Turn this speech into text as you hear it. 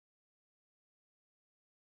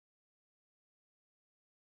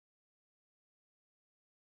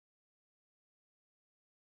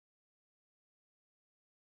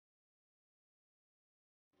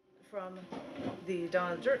from the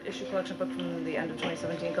Dawn of the Dirt issue collection book from the end of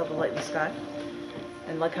 2017 called The Light in the Sky.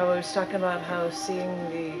 And like how I was talking about how seeing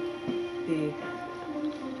the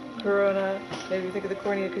corona made me think of the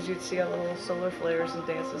cornea because you'd see all the little solar flares and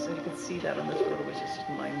dances, and you could see that on this photo, which is just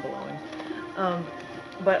mind-blowing.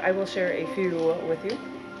 But I will share a few with you.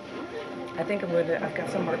 I think I've got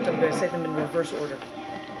some marked, I'm going to say them in reverse order.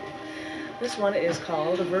 This one is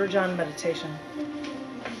called Verge on Meditation.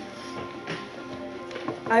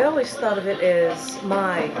 I always thought of it as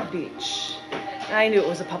my beach. I knew it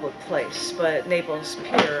was a public place, but Naples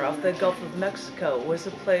Pier off the Gulf of Mexico was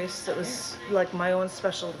a place that was like my own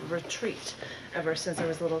special retreat ever since I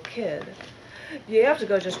was a little kid. You have to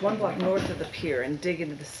go just one block north of the pier and dig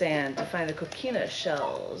into the sand to find the coquina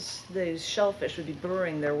shells. These shellfish would be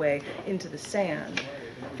burrowing their way into the sand.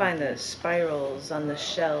 Find the spirals on the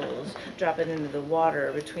shells, drop it into the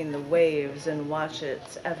water between the waves, and watch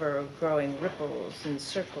its ever-growing ripples and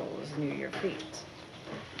circles near your feet.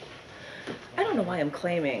 I don't know why I'm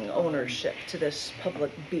claiming ownership to this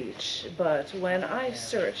public beach, but when I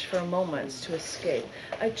search for moments to escape,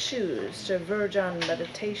 I choose to verge on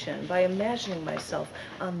meditation by imagining myself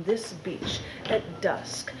on this beach at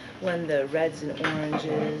dusk, when the reds and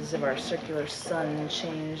oranges of our circular sun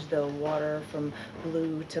change the water from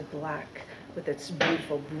blue to black, with its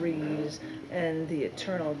beautiful breeze and the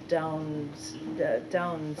eternal downs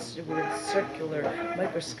with circular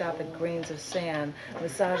microscopic grains of sand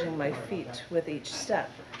massaging my feet with each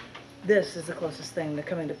step. This is the closest thing to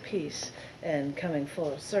coming to peace and coming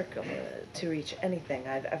full circle to reach anything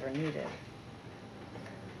I've ever needed.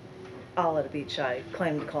 All at a beach I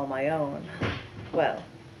claim to call my own. Well,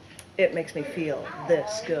 it makes me feel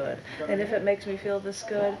this good, and if it makes me feel this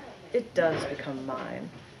good, it does become mine.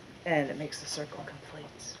 And it makes the circle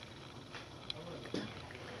complete.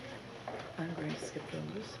 I'm going to skip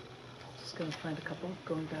those. Just going to find a couple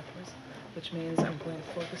going backwards, which means I'm going to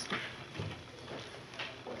focus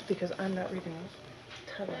because I'm not reading those.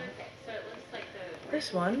 Ta-da.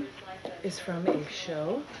 This one is from a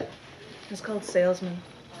show. It's called Salesman.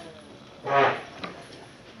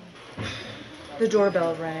 The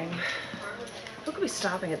doorbell rang. Who could be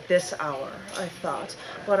stopping at this hour, I thought,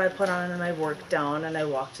 but I put on my work down and I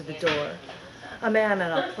walked to the door. A man in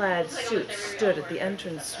a plaid suit stood at the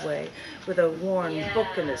entranceway with a worn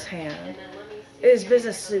book in his hand. His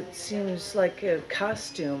business suit seems like a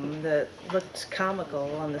costume that looked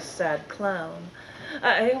comical on the sad clown.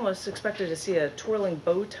 I almost expected to see a twirling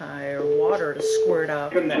bow tie or water to squirt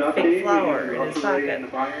out from that fake flower in his pocket.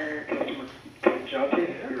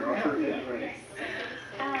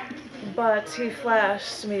 But he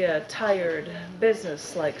flashed me a tired,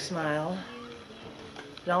 business-like smile.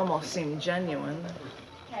 It almost seemed genuine.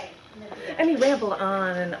 And he rambled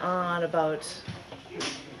on and on about,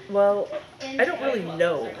 well, I don't really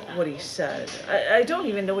know what he said. I don't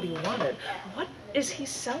even know what he wanted. What is he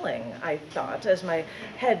selling, I thought, as my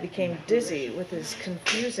head became dizzy with his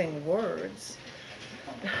confusing words.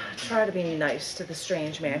 Try to be nice to the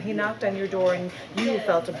strange man. He knocked on your door and you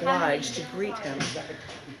felt obliged to greet him.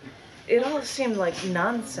 It all seemed like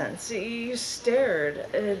nonsense. You stared,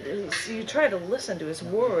 you tried to listen to his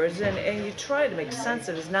words, and you tried to make sense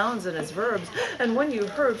of his nouns and his verbs, and when you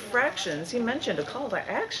heard fractions, he mentioned a call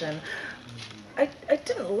to action. I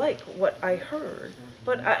didn't like what I heard,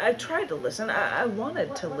 but I tried to listen. I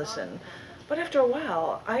wanted to listen. But after a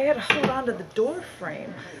while, I had to hold on to the door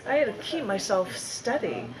frame. I had to keep myself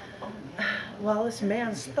steady while this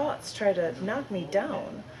man's thoughts tried to knock me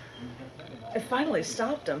down. I finally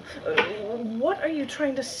stopped him. What are you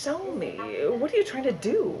trying to sell me? What are you trying to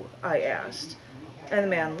do? I asked. And the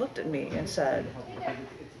man looked at me and said,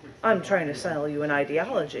 I'm trying to sell you an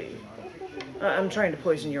ideology. I'm trying to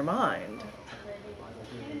poison your mind.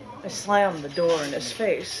 I slammed the door in his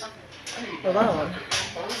face. Alone,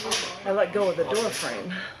 I let go of the door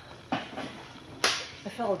frame. I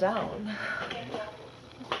fell down.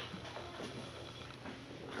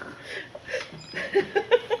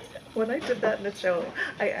 When I did that in the show,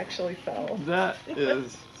 I actually fell. That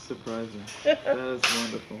is surprising. That is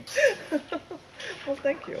wonderful. Well,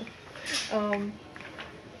 thank you.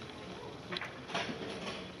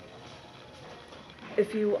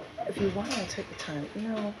 If you want to take the time,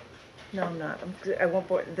 no, I'm not. I won't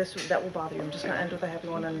bore this. That will bother you. I'm just gonna end with a happy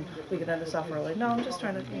one, and we can end this off early. No, I'm just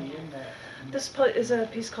trying to. This is a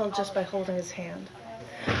piece called "Just by Holding His Hand."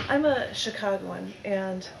 I'm a Chicagoan,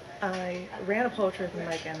 and I ran a poetry open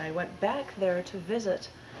mic, and I went back there to visit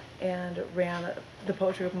and ran the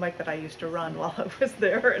poetry open mic that I used to run while I was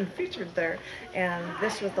there and featured there. And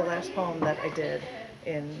this was the last poem that I did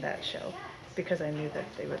in that show because I knew that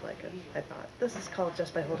they would like it. I thought, this is called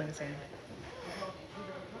Just by Holding His Hand.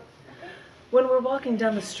 When we're walking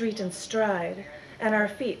down the street in stride, and our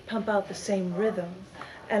feet pump out the same rhythm,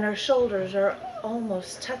 and our shoulders are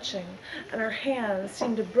almost touching, and our hands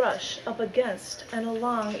seem to brush up against and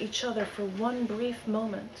along each other for one brief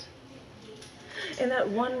moment. In that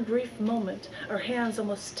one brief moment, our hands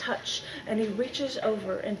almost touch, and he reaches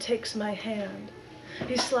over and takes my hand.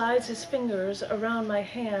 He slides his fingers around my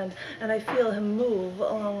hand, and I feel him move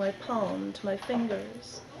along my palm to my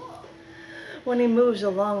fingers. When he moves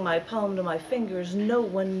along my palm to my fingers, no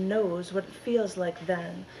one knows what it feels like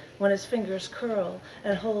then, when his fingers curl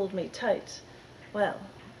and hold me tight. Well,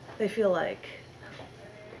 they feel like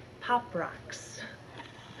pop rocks.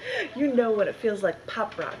 You know what it feels like,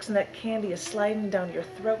 pop rocks, and that candy is sliding down your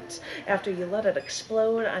throat after you let it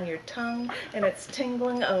explode on your tongue, and it's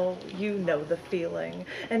tingling. Oh, you know the feeling.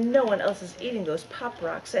 And no one else is eating those pop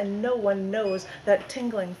rocks, and no one knows that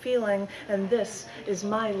tingling feeling, and this is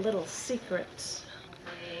my little secret.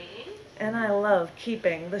 And I love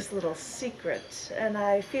keeping this little secret, and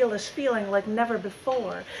I feel this feeling like never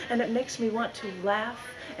before, and it makes me want to laugh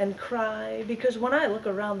and cry, because when I look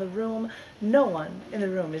around the room, no one in the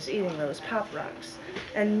room is eating those pop rocks,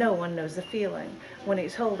 and no one knows the feeling when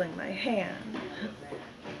he's holding my hand.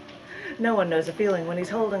 No one knows the feeling when he's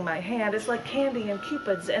holding my hand. It's like candy and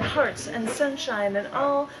cupids and hearts and sunshine and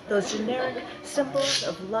all those generic symbols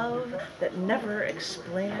of love that never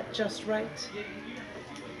explain it just right.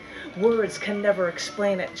 Words can never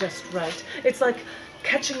explain it just right. It's like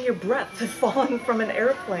catching your breath falling from an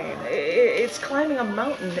airplane. It's climbing a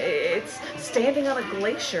mountain. It's standing on a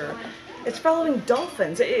glacier. It's following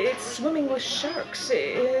dolphins. It's swimming with sharks.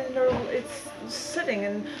 It's sitting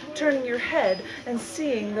and turning your head and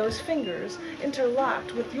seeing those fingers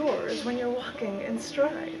interlocked with yours when you're walking in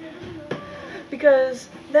stride. Because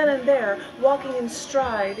then and there, walking in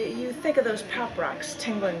stride, you think of those pop rocks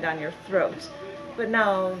tingling down your throat. But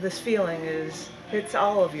now this feeling it's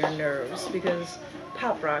all of your nerves, because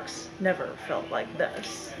pop rocks never felt like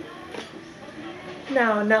this.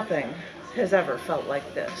 Now nothing has ever felt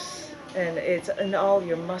like this. And it's in all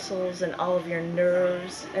your muscles and all of your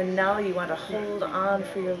nerves, and now you want to hold on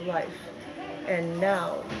for your life. And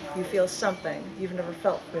now you feel something you've never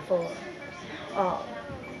felt before. All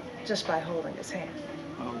just by holding his hand.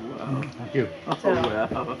 Oh, wow. Thank you. So,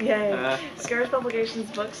 wow. Yay. Scares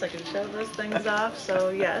Publications books, I can show those things off. So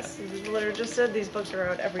yes, as the letter just said, these books are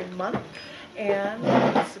out every month. And you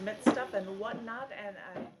can submit stuff and whatnot.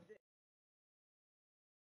 And